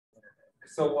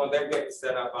So while they're getting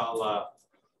set up,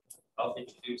 I'll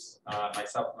introduce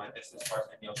myself and my business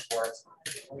partner, Neil Schwartz.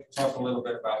 Talk a little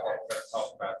bit about what we're going to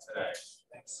talk about today.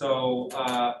 So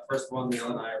first of all,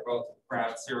 Neil and I are both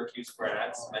proud Syracuse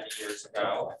grads many years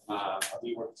ago.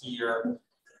 We were here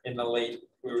in the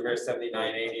we were here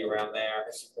 79, 80, around there.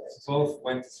 Both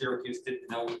went to Syracuse, didn't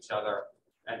know each other,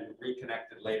 and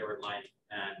reconnected later in life,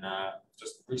 and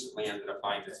just recently ended up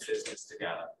buying this business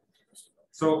together.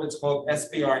 So it's called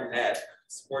SBRNet,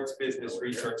 Sports Business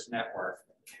Research Network.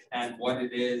 And what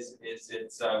it is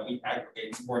it's we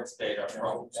aggregate sports data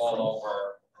from all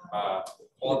over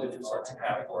all different sorts of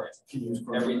categories.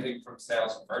 Everything from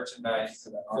sales and merchandise,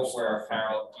 footwear,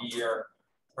 apparel, gear,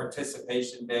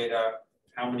 participation data,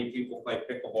 how many people play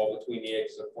pickleball between the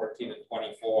ages of 14 and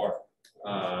 24,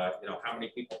 how many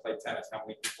people play tennis, how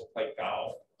many people play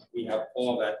golf. We have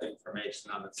all that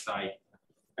information on the site.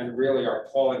 And really our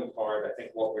calling card, I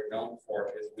think what we're known for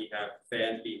is we have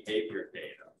fan behavior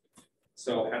data.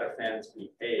 So how do fans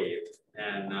behave?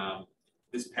 And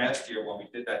this past year when we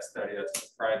did that study, that's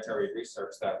proprietary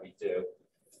research that we do,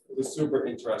 it was super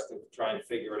interesting to try and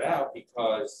figure it out,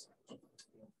 because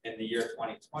in the year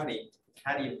 2020,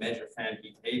 how do you measure fan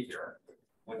behavior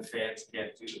when fans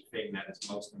can't do the thing that is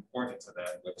most important to them,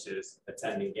 which is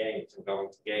attending games and going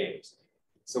to games?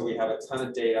 So we have a ton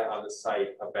of data on the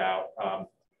site about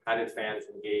how did fans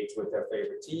engage with their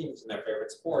favorite teams and their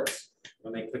favorite sports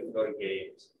when they couldn't go to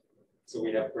games. So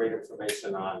we have great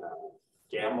information on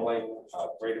gambling,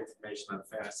 great information on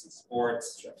fantasy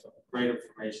sports, great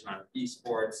information on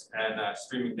esports, and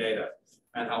streaming data,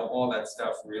 and how all that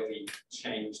stuff really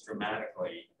changed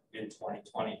dramatically in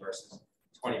 2020 versus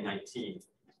 2019.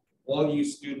 All you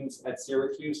students at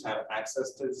Syracuse have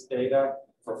access to this data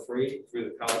for free through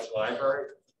the college library.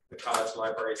 The college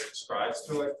library subscribes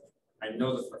to it. I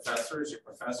know the professors, your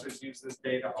professors use this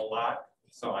data a lot,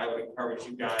 so I would encourage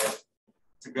you guys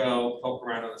to go poke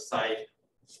around on the site.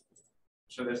 I'm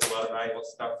sure there's a lot of valuable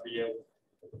stuff for you.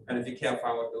 And if you can't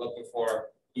find what you're looking for,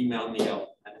 email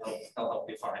Neil and he'll help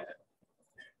you find it.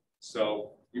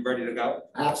 So you ready to go?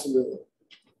 Absolutely.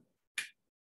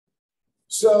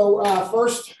 So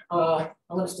first, I'll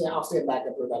stand back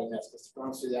up for about a minute, because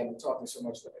honestly, I've been talking so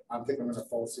much that I think I'm going to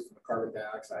fall asleep from the carbon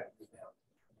dioxide.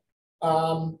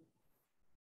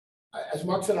 As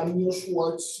Mark said, I'm Neil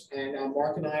Schwartz, and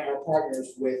Mark and I are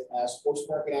partners with Sports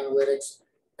Market Analytics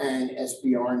and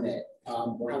SBRNet.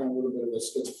 We're having a little bit of a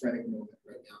schizophrenic moment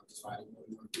right now, deciding what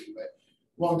we want to do, but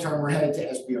long term, we're headed to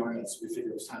SBRNet, so we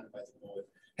figured it was time to bite the bullet.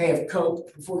 Hey, if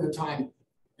Coke, before your time,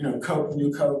 Coke,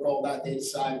 new Coke, all that, they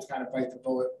decided to kind of bite the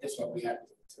bullet. Guess what? We had to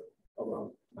do it too.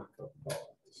 Although not Coke.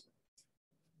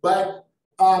 But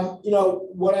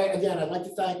I'd like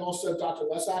to thank also Dr.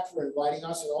 Lesak for inviting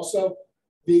us, and also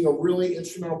being a really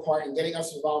instrumental part in getting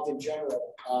us involved in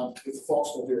general with the Falk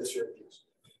School here at Syracuse.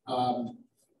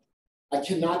 I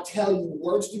cannot tell you,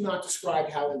 words do not describe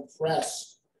how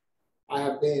impressed I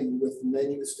have been with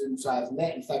many of the students I have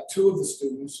met. In fact, 2 of the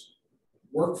students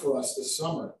work for us this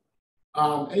summer.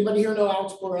 Anybody here know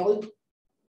Alex Borelli?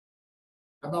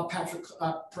 How about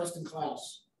Preston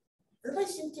Klaus? Everybody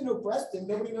seems to know Preston.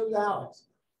 Nobody knows Alex.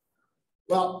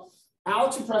 Well,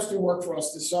 Alex and Preston work for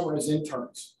us this summer as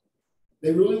interns.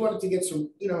 They really wanted to get some,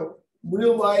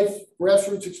 real life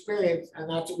grassroots experience, and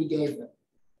that's what we gave them.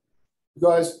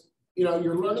 Because,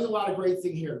 you're learning a lot of great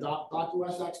things here. Dr.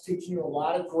 Lesak's teaching you a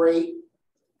lot of great,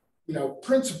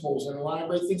 principles and a lot of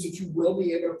great things that you will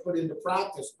be able to put into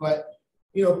practice. But,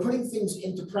 putting things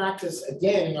into practice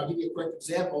again, and I'll give you a quick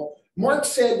example. Mark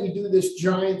said we do this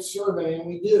giant survey, and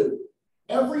we do.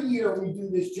 Every year we do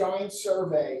this giant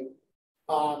survey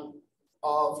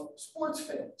of sports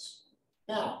fans.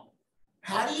 Now,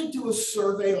 how do you do a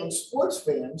survey on sports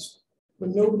fans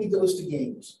when nobody goes to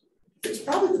games? It's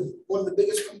probably one of the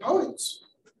biggest components.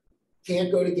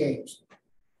 Can't go to games.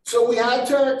 So we had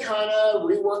to kind of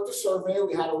rework the survey.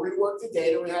 We had to rework the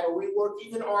data. We had to rework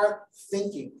even our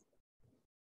thinking.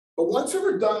 But once we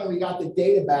were done and we got the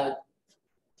data back,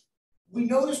 we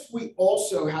noticed we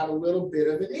also had a little bit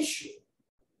of an issue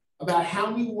about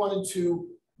how we wanted to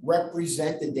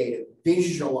represent the data,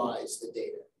 visualize the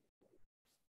data.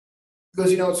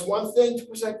 Because, it's one thing to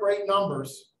present great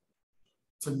numbers.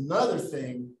 It's another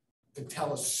thing to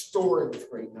tell a story with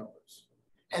great numbers.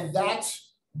 And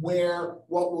that's where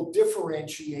what will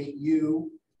differentiate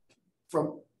you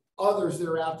from others that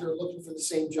are out there looking for the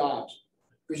same jobs.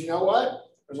 Because you know what?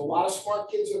 There's a lot of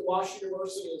smart kids at Washington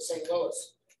University in St.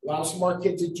 Louis. A lot of smart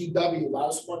kids at GW. A lot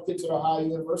of smart kids at Ohio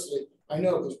University. I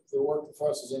know because they're working for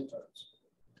us as interns.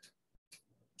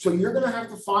 So you're going to have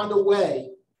to find a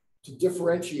way to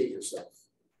differentiate yourself.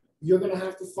 You're going to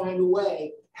have to find a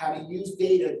way how to use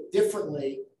data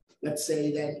differently, let's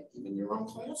say, than even your own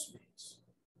classmates.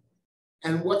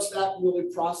 And what's that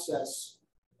really process,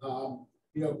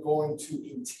 going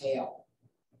to entail?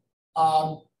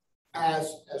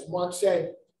 As Mark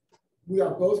said, we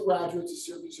are both graduates of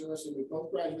Syracuse University. We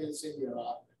both graduated the same year.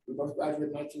 We both graduated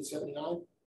in 1979.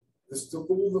 The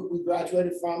school that we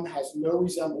graduated from has no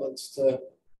resemblance to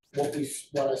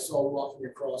what I saw walking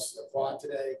across the quad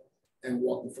today and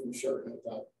walking from the Sheraton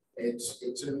Hotel.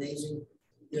 It's an amazing,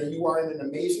 you are in an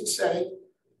amazing setting.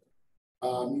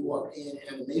 You are in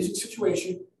an amazing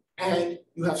situation, and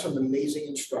you have some amazing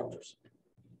instructors.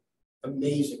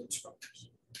 Amazing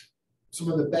instructors.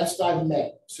 Some of the best I've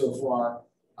met so far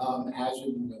as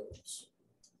we know this.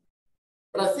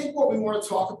 But I think what we want to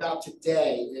talk about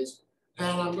today is,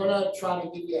 and I'm going to try to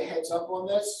give you a heads up on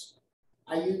this.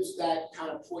 I use that kind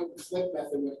of point and click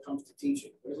method when it comes to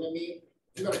teaching. What does that mean?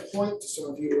 I'm going to point to some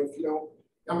of you. If you don't,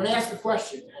 I'm going to ask a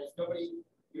question, and if nobody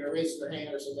raises their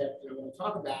hand or says that want to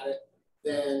talk about it,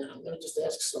 then I'm going to just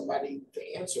ask somebody to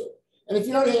answer. And if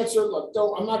you don't answer, look,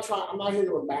 I'm not here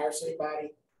to embarrass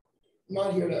anybody. I'm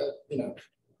not here to, I'm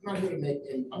not here to make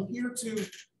any. I'm here to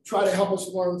try to help us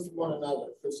learn from one another.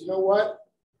 Because you know what?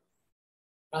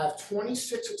 I have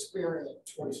 26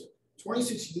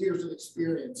 years of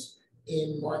experience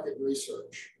in market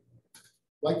research. I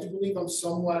like to believe I'm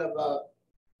somewhat of a,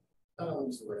 I don't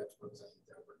use the word expert,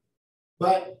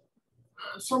 but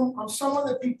I'm someone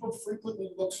that people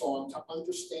frequently look on to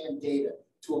understand data,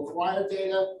 to acquire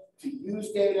data, to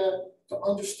use data, to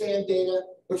understand data.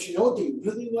 But you know what they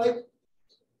really like?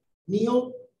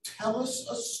 Neil, tell us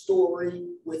a story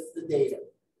with the data,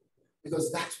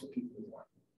 because that's what people want.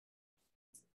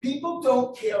 People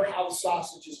don't care how the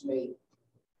sausage is made.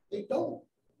 They don't.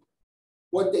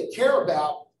 What they care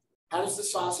about, how does the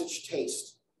sausage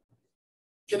taste?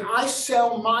 Can I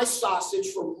sell my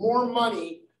sausage for more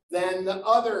money than the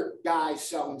other guy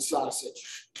selling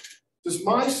sausage? Does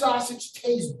my sausage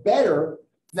taste better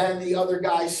than the other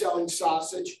guy selling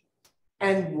sausage?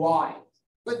 And why?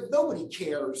 But nobody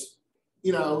cares,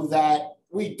 that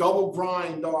we double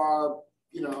grind our,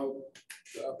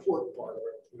 pork part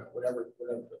or whatever.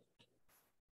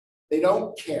 They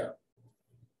don't care.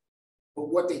 But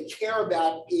what they care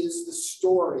about is the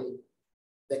story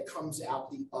that comes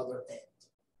out the other end.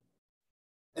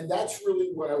 And that's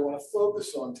really what I want to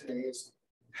focus on today is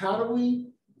how do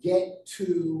we get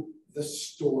to the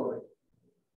story?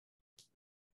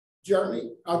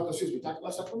 Jeremy, Dr.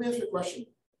 Lesak, let me ask you a question.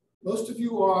 Most of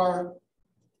you are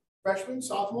freshmen,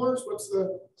 sophomores? What's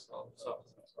the?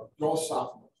 You're all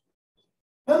sophomores.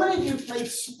 How many of you played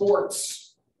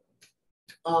sports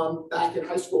back in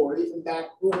high school or even back?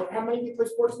 How many of you play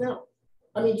sports now?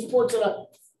 I mean, sports at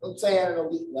let's say at an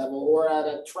elite level or at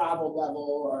a travel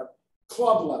level or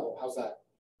club level. How's that?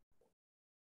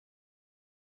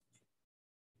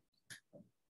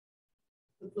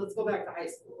 Let's go back to high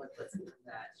school. Let's do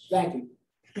that. Thank you.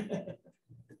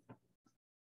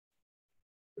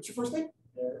 What's your first name?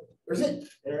 Eric. Where's it?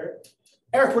 Eric.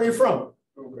 Eric, where are you from?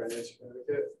 From Greenwich,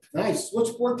 Connecticut. Nice. What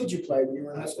sport did you play when you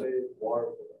were in high school? I played water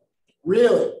polo.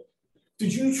 Really?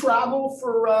 Did you travel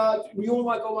for, were you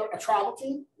on a travel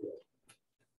team?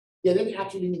 Yeah, they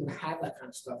actually didn't even have that kind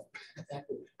of stuff.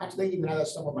 Actually, they didn't even have that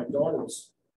stuff when my daughter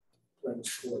was playing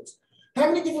sports. How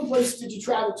many different places did you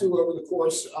travel to over the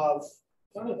course of,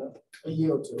 I don't know, a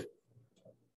year or two?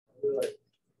 Like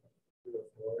 3 or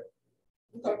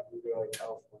 4. Okay. We go like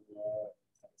California,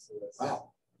 Texas.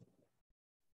 Wow.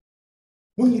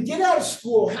 When you get out of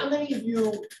school, how many of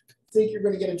you think you're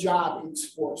going to get a job in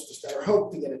sports, just or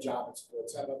hope to get a job in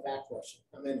sports? How about that question?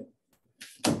 How many?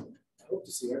 I hope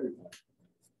to see everybody.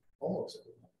 Almost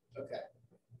everybody. Okay.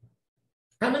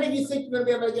 How many of you think you're going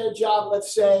to be able to get a job,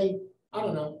 let's say, I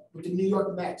don't know, with the New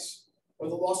York Mets or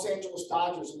the Los Angeles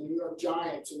Dodgers and the New York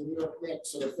Giants and the New York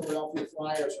Knicks or the Philadelphia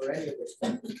Flyers or any of this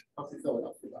stuff? I'm from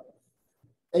Philadelphia.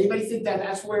 Anybody think that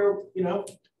that's where,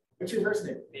 what's your first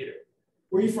name? Peter.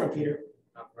 Where are you from, Peter?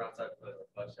 I'm from outside of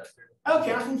Westchester.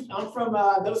 Okay, I'm from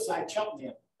those side,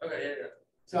 Cheltenham. Okay, yeah.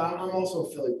 So I'm also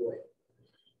a Philly boy.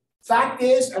 Fact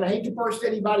is, and I hate to burst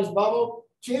anybody's bubble,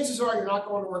 chances are you're not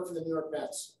going to work for the New York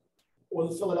Mets or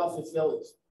the Philadelphia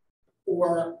Phillies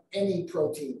or any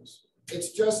pro teams.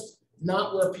 It's just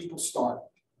not where people start.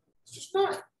 It's just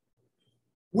not.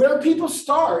 Where people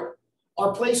start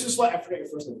are places like, I forget your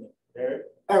first name.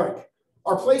 Eric.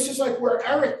 Are places like where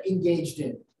Eric engaged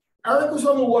in. Eric was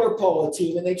on the water polo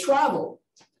team and they traveled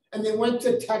and they went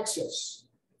to Texas.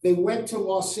 They went to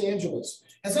Los Angeles.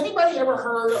 Has anybody ever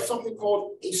heard of something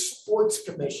called a sports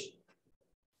commission?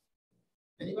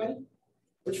 Anybody?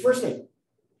 What's your first name?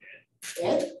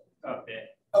 Ed? Oh, Ben.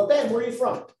 Oh, Ben, where are you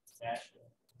from? Nashville.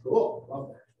 Cool, love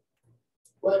that.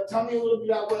 Well, tell me a little bit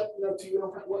about what, to your,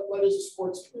 what is a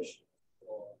sports commission?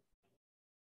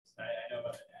 I know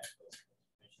about the National Sports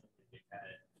Commission, they kind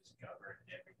of just govern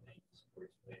everything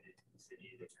sports related in the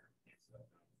city. They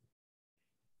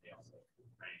also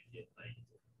try and get like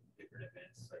different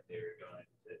events, like they were going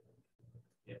to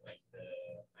get like the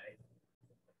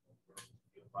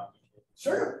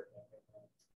Sure.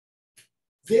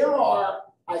 There are,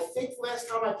 I think last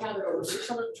time I counted, over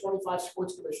 625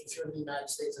 sports commissions here in the United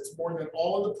States. That's more than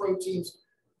all of the pro teams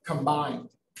combined,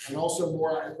 and also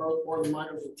more than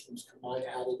minor league teams combined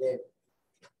added in.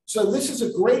 So this is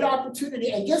a great opportunity.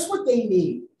 And guess what they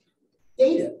need?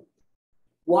 Data.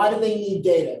 Why do they need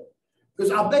data?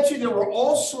 Because I'll bet you there were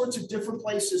all sorts of different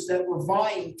places that were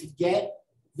vying to get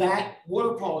that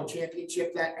water polo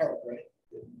championship that Eric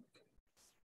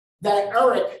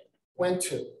went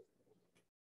to.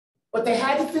 But they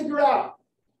had to figure out,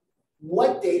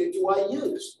 what data do I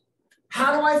use?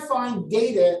 How do I find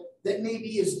data that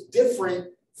maybe is different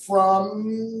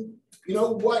from,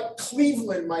 what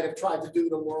Cleveland might have tried to do to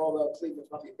the world? Although Cleveland's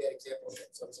probably a bad example of it,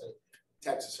 so let's say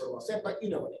Texas or Los Angeles, but you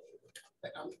know what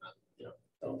I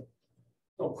mean.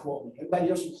 Don't quote me. Anybody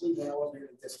else from Cleveland? I wasn't here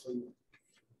to diss Cleveland.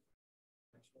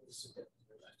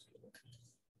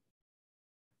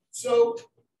 So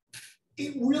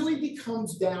it really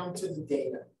becomes down to the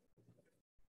data.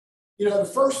 The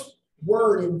first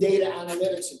word in data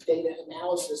analytics and data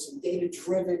analysis and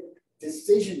data-driven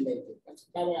decision making. That's,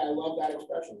 by the way, I love that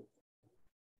expression.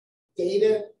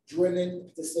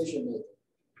 Data-driven decision making.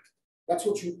 That's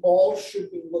what you all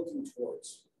should be looking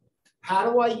towards.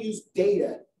 How do I use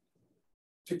data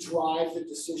to drive the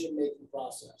decision-making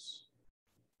process?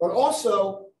 But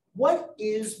also, what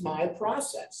is my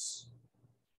process?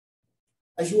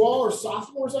 As you all are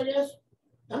sophomores, I guess,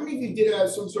 how many of you did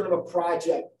some sort of a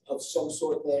project of some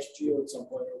sort last year at some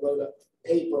point, or wrote a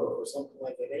paper or something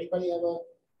like that? Anybody have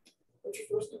what's your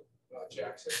first name?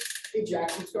 Jackson. Hey,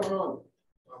 Jackson, what's going on?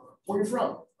 Where are you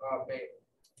from? Maine.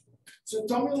 So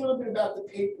tell me a little bit about the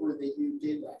paper that you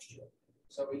did last year.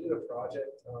 So we did a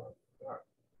project,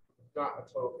 not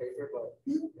a total paper, but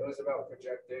it was about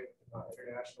projecting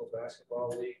international basketball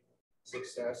league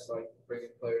success, like bringing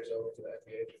players over to the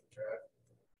NBA to the draft.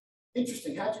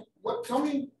 Interesting.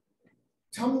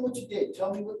 Tell me what you did.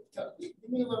 Give me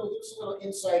give us a little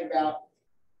insight about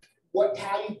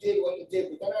how you did what you did.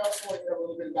 But then I also want to hear a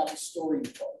little bit about the story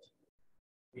you told.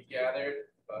 We gathered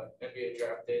NBA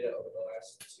draft data over the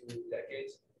last 2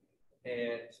 decades,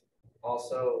 and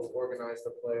also organized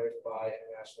the players by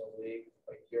international league,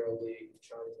 like Euro League,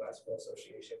 Chinese Basketball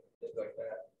Association, things like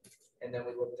that. And then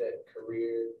we looked at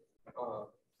career,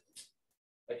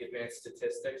 like advanced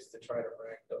statistics to try to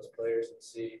rank those players and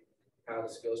see how the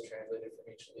skills translated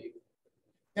from each league.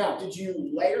 Now, did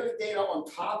you layer the data on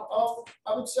top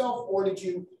of itself, or did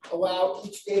you allow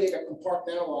each data to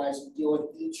compartmentalize and deal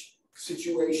with each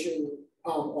situation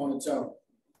on its own?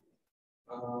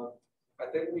 I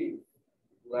think we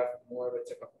left more of it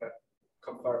to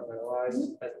compartmentalize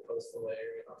as opposed to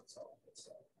layering on itself.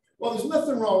 Well, there's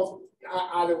nothing wrong with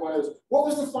either one of those. What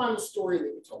was the final story that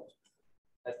you told?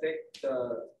 I think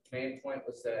the main point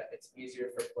was that it's easier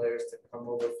for players to come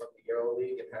over from the Euro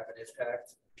League and have an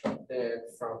impact than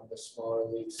from the smaller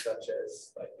leagues such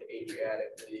as like the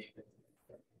Adriatic League.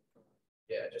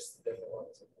 Yeah, just the different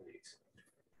ones of the leagues.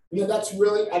 That's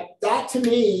really, that to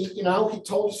me, he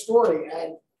told a story.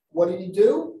 And what did he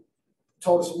do?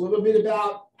 Told us a little bit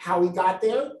about how he got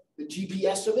there, the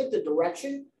GPS of it, the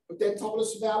direction, but then told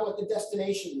us about what the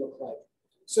destination looked like.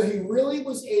 So he really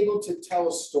was able to tell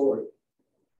a story.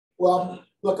 Well,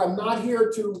 look, I'm not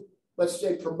here to, let's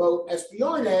say, promote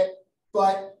SBRNet,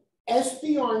 but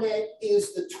SBRNet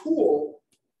is the tool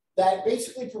that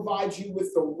basically provides you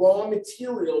with the raw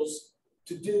materials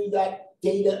to do that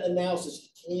data analysis.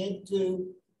 You can't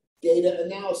do data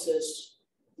analysis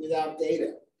without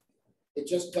data. It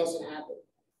just doesn't happen.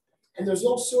 And there's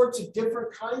all sorts of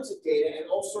different kinds of data in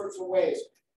all sorts of ways.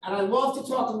 And I love to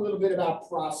talk a little bit about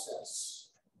process.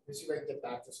 Let's see if I can get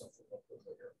back to something real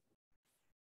quickly here.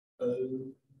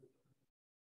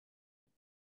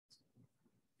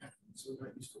 So we're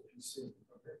not used to PC.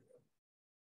 Okay.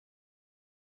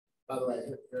 By the way,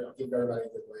 here, I'll give everybody a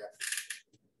good laugh.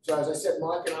 So as I said,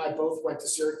 Mark and I both went to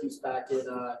Syracuse back in,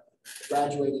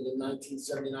 graduated in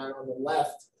 1979. On the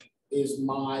left is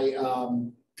my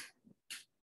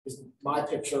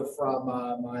picture from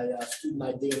my student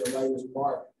ID, and the right was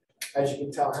Mark. As you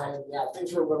can tell, hanging out.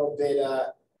 Things were a little bit,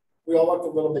 we all looked a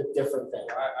little bit different then.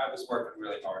 I was working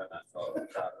really hard on that photo.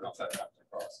 I don't know if that comes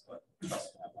across, but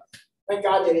trust me on that. Thank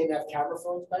God they didn't have camera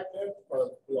phones back then,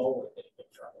 or we all would have been in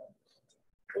big trouble.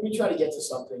 Let me try to get to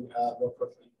something real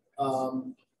quickly.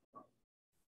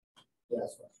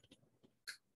 Yes.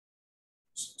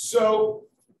 So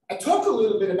I talked a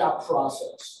little bit about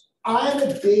process. I'm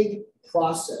a big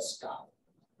process guy.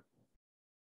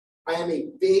 I am a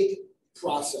big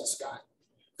process guy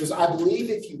because I believe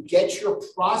if you get your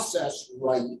process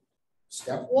right,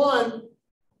 step one,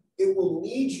 it will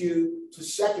lead you to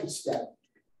second step,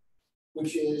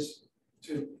 which is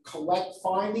to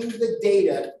finding the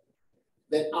data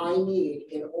that I need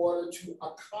in order to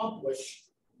accomplish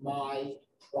my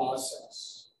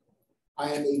process. I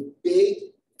am a big,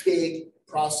 big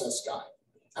process guy.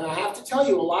 And I have to tell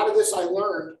you, a lot of this I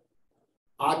learned,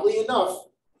 oddly enough,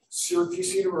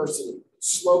 Syracuse University,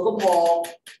 Slocum Hall,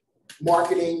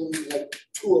 marketing like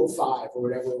 205 or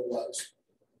whatever it was.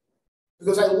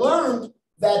 Because I learned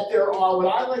that there are what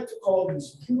I like to call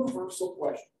these universal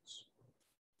questions.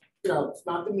 You know, it's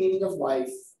not the meaning of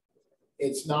life.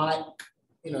 It's not,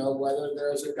 you know, whether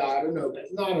there's a God or no, but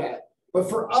none of that. But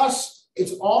for us,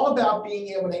 it's all about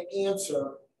being able to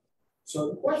answer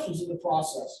certain questions in the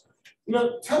process. You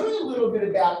know, tell me a little bit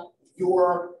about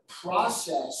your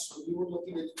process when you were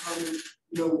looking to determine,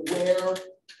 you know, where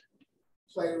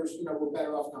players, you know, were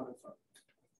better off coming from.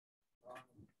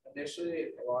 Initially,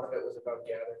 a lot of it was about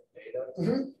gathering data.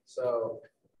 Mm-hmm. So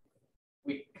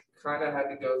we kind of had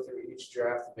to go through each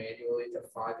draft manually to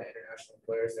find the international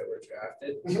players that were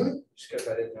drafted, just because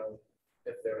I didn't know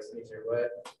if there was an easier way.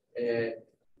 And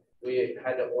we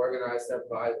had to organize them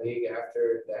by league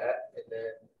after that, and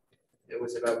then it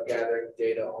was about gathering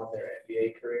data on their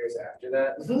NBA careers after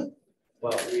that.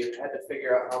 But we had to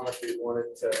figure out how much we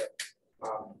wanted to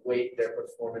weight their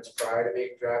performance prior to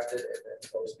being drafted and then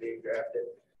post being drafted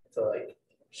to like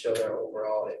show their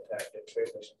overall impact and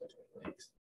transition between leagues.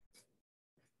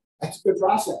 That's a good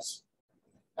process.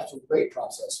 That's a great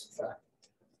process, in fact.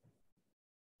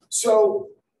 So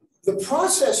the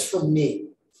process for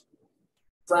me,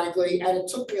 frankly, and it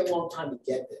took me a long time to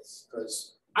get this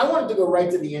because I wanted to go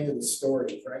right to the end of the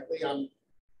story. Frankly, I'm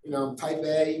type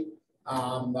A.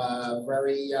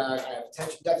 I have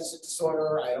attention deficit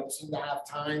disorder. I don't seem to have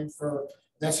time for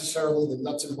necessarily the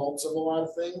nuts and bolts of a lot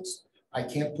of things. I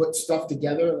can't put stuff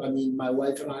together. I mean, my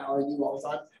wife and I argue all the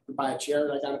time. We buy a chair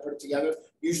and I got to put it together.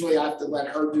 Usually I have to let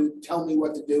her tell me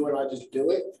what to do and I just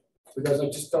do it because I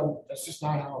just don't, that's just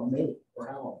not how I'm made or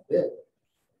how I'm built.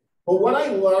 But what I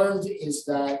learned is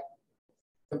that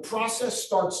the process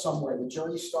starts somewhere. The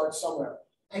journey starts somewhere.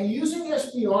 And using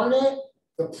SBRNet,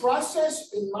 the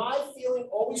process, in my feeling,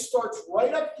 always starts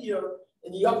right up here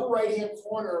in the upper right-hand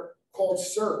corner called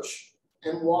search.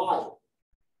 And why?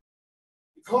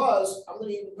 Because I'm going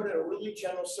to even put in a really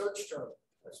general search term.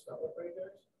 Let's spell it right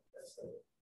there.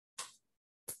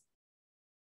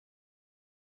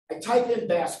 I type in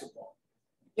basketball.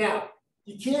 Now,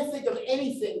 you can't think of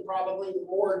anything probably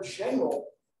more general,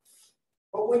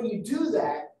 but when you do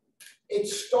that, it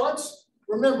starts,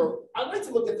 remember, I like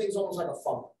to look at things almost like a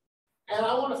funnel. And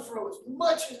I want to throw as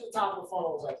much at the top of the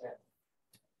funnel as I can.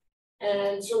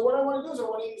 And so what I want to do is I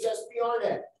want to use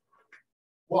SBRNet.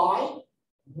 Why?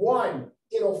 One,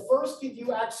 it'll first give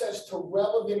you access to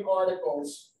relevant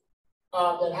articles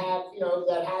that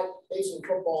have basically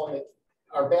football in it,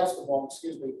 or basketball,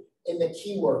 excuse me, in the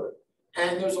keyword.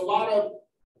 And there's a lot of,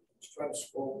 just trying to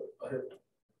scroll here.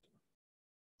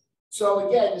 So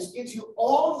again, this gives you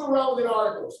all of the relevant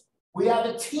articles. We have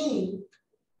a team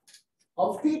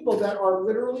of people that are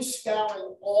literally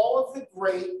scouring all of the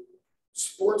great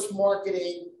sports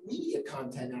marketing media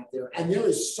content out there. And there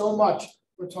is so much.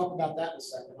 We'll talk about that in a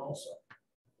second also.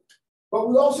 But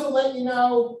we also let you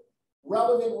know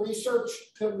relevant research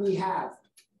that we have.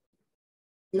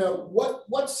 You know,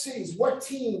 what cities, what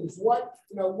teams,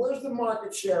 where's the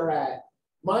market share at?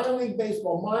 Minor league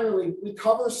baseball, minor league. We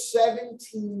cover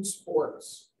 17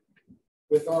 sports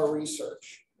with our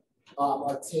research,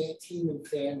 our team and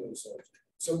fan research.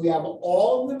 So we have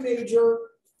all of the major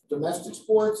domestic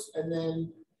sports, and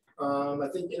then I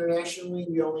think internationally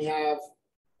we only have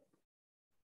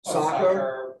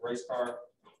soccer, race car.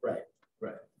 Right.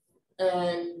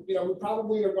 And we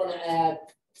probably are going to add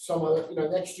some other.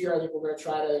 Next year I think we're going to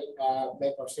try to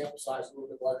make our sample size a little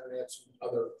bit larger and add some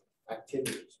other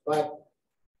activities.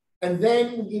 And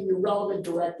then we give you relevant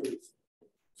directories.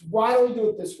 So why do we do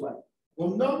it this way? Well,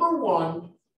 number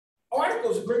one,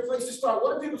 articles are a great place to start.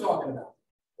 What are people talking about?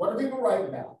 What are people writing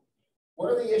about?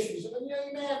 What are the issues? And then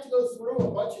you may have to go through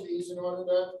a bunch of these in order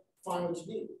to find what you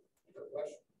need.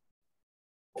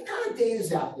 What kind of data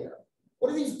is out there?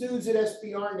 What are these dudes at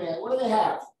SBRNet? What do they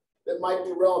have that might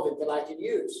be relevant that I can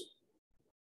use?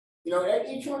 At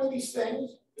each one of these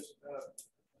things.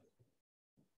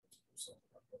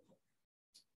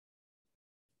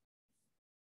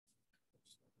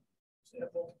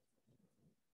 example.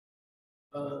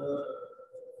 Small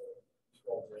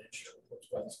branch. Let's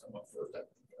try this come up first.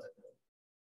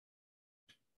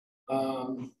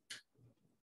 All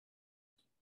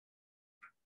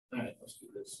right, let's do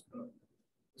this.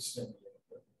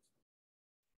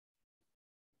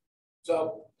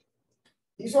 So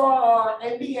these are our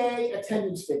NBA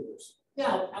attendance figures.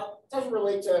 Now, it doesn't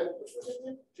relate to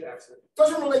Jackson.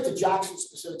 doesn't relate to Jackson's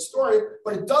specific story,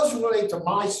 but it does relate to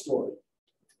my story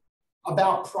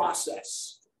about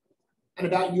process and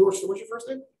about your story. What's your first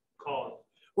name? Colin,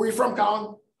 Where are you from,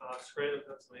 Colin? Scranton,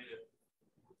 Pennsylvania.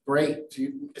 Great. So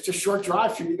it's a short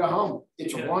drive for you to go home.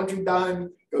 Get your laundry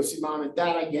done, go see mom and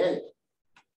dad. I get it.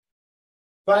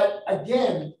 But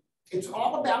again, it's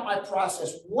all about my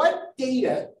process. What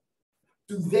data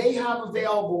do they have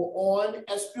available on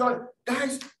SBR?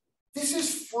 Guys, this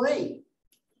is free.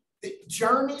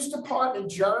 Jeremy's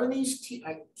department, Jeremy's team,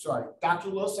 Dr.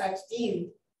 Losak's team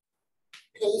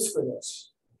pays for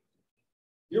this.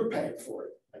 You're paying for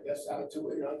it. I guess out of two,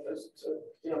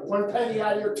 one penny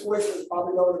out of your tuition is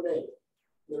probably going to me,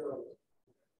 literally.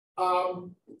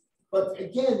 But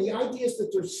again, the idea is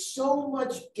that there's so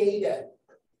much data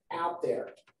out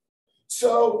there.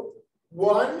 So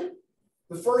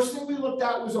the first thing we looked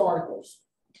at was articles.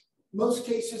 Most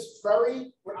cases,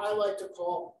 very, what I like to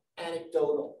call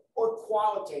anecdotal or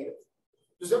qualitative.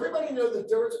 Does everybody know the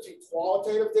difference between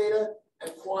qualitative data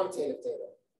and quantitative data?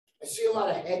 I see a lot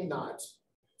of head nods.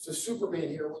 So Superman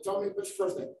here. Well, tell me what's your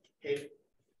first name? Hayden.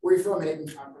 Where are you from, Hayden?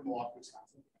 I'm from Milwaukee,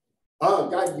 Wisconsin. Oh,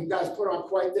 God, you guys put on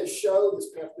quite this show this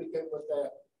past weekend with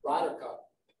the Ryder Cup.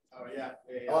 Oh yeah.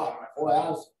 Oh, boy,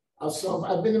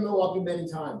 I've been to Milwaukee many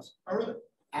times. Oh really?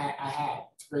 I have.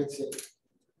 It's a great city.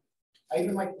 I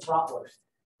even like the bratwurst.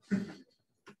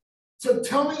 So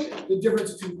tell me the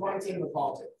difference between quantitative and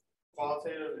qualitative.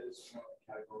 Qualitative is more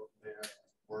categorical data,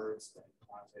 words, and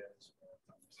quantitative is more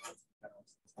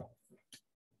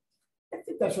I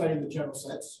think that's right in the general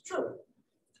sense. Sure.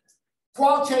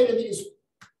 Qualitative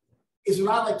is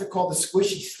what I like to call the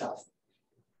squishy stuff.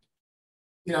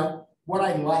 You know, what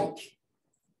I like,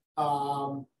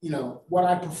 what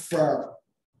I prefer,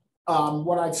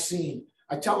 what I've seen.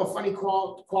 I tell a funny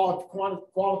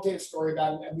qualitative story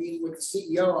about a meeting with the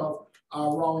CEO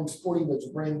of Rawlings Sporting Goods.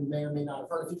 Brandon may or may not have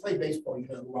heard. If you play baseball, you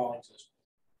know who Rawlings is.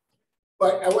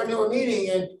 But I went to a meeting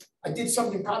and I did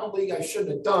something probably I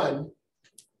shouldn't have done.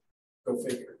 Go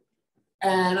figure.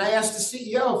 And I asked the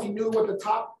CEO if he knew what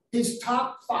his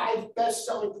top 5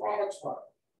 best-selling products were.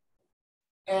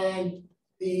 And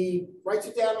he writes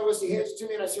it down on the list, he hands it to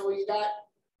me, and I said, well, you got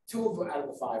 2 of them out of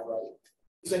the 5, right?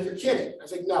 He's like, you're kidding. I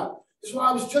was like, no. This is why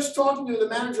I was just talking to the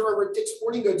manager over at Dick's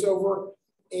Sporting Goods over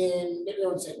in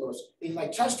St. Louis, in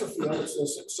like Chesterfield, it's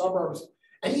the suburbs.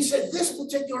 And he said, this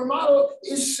particular model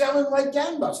is selling like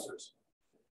gangbusters.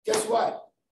 Guess what?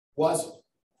 Wasn't.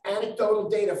 Anecdotal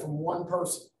data from one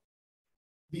person.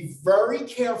 Be very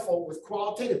careful with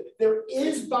qualitative. There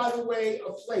is, by the way,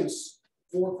 a place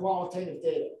for qualitative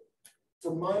data.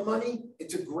 For my money,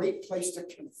 it's a great place to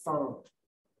confirm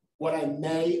what I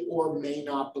may or may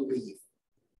not believe.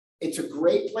 It's a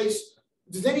great place.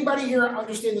 Does anybody here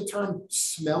understand the term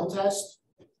smell test?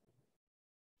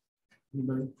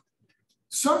 Anybody?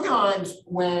 Sometimes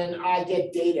when I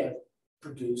get data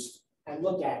produced, I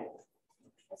look at it.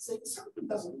 I say, something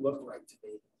doesn't look right to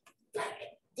me. That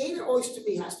data always to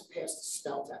me has to pass the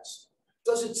smell test.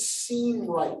 Does it seem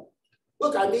right?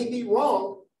 Look, I may be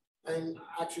wrong, and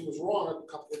actually was wrong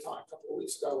a couple of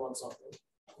weeks ago on something.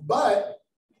 But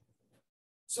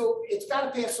so it's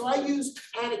got to pass. So I use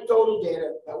anecdotal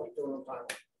data that we're doing on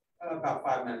time. About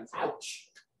 5 minutes. Ouch.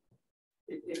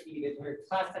 If we're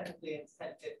class technically it's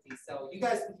 10:50, so you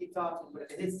guys can keep talking,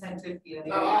 but if it is 10:50 and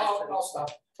No, I'll stop.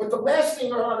 But the last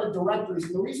thing are the directories.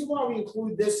 And the reason why we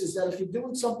include this is that if you're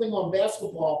doing something on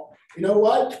basketball, you know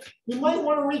what? You might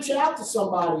want to reach out to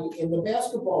somebody in the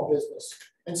basketball business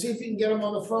and see if you can get them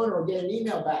on the phone or get an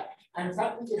email back. And in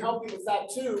fact, we can help you with that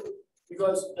too,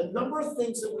 because a number of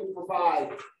things that we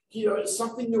provide here is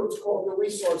something that's called the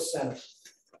Resource Center.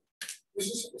 This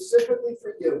is specifically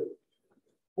for you.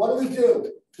 What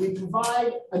do? We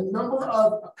provide a number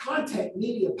of content,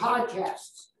 media,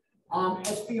 podcasts,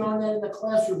 SBRNet in the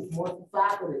classroom, more for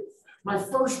faculty. My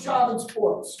first job in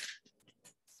sports.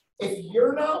 If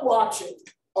you're not watching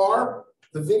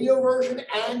the video version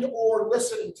and or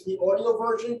listening to the audio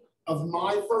version of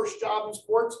my first job in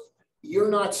sports, you're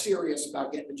not serious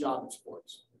about getting a job in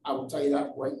sports. I will tell you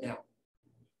that right now.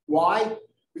 Why?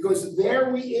 Because there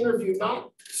we interview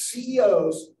not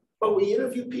CEOs, but we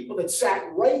interview people that sat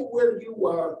right where you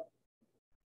were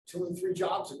 2 and 3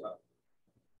 jobs ago.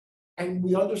 And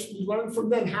we learn from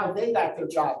them how they got their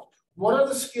jobs. What are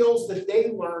the skills that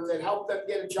they learned that helped them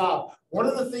get a job? What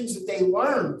are the things that they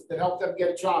learned that helped them get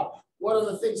a job? What are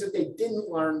the things that they didn't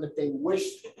learn that they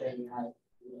wished that they had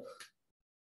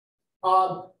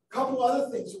learned? Couple other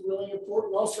things are really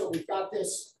important. Also, we've got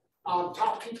this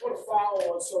top people to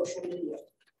follow on social media.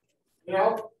 You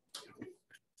know,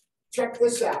 check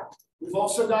this out. We've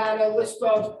also got a list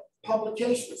of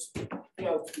publications, you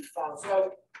know, to be followed.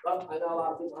 So, well, I know a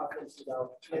lot of people have things to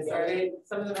go. I'm sorry,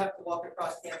 some of them have to walk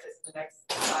across campus in the next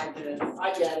 5 minutes.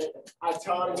 I get it. I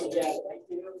totally get it. Thank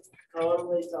you.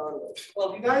 Totally.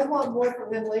 Well, if you guys want more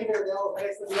from him later, they'll, like I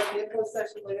said, we have the info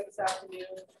session later this afternoon.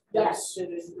 Yes.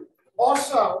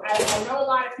 Also, I know a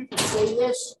lot of people say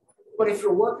this, but if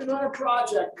you're working on a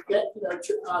project, you get, you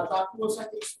know, documents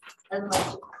like this, and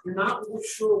you're not really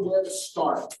sure where to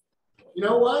start. You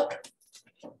know what?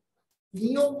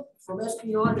 Neil from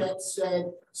SBRNet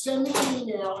said, send me an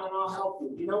email and I'll help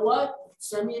you. You know what?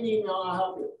 Send me an email, I'll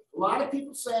help you. A lot of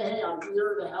people say, hey, I'm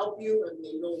here to help you, and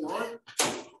they really aren't.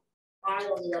 I,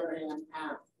 on the other hand,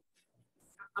 am.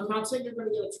 I'm not saying you're going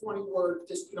to get a 20-word,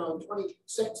 just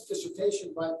 20-sentence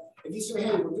dissertation, but if you say,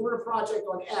 hey, we're doing a project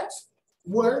on X,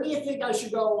 where do you think I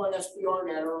should go on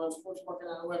SBRNet or on Sports Market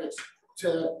Analytics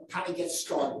to kind of get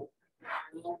started?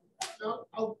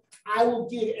 I will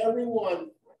give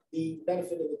everyone the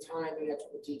benefit of the time and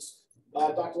expertise.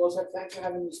 Dr. Lozak, thanks for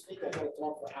having me speak. I could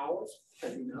talk for hours,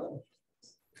 as you know.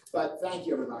 But thank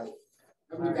you, everybody.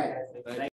 Have a good day.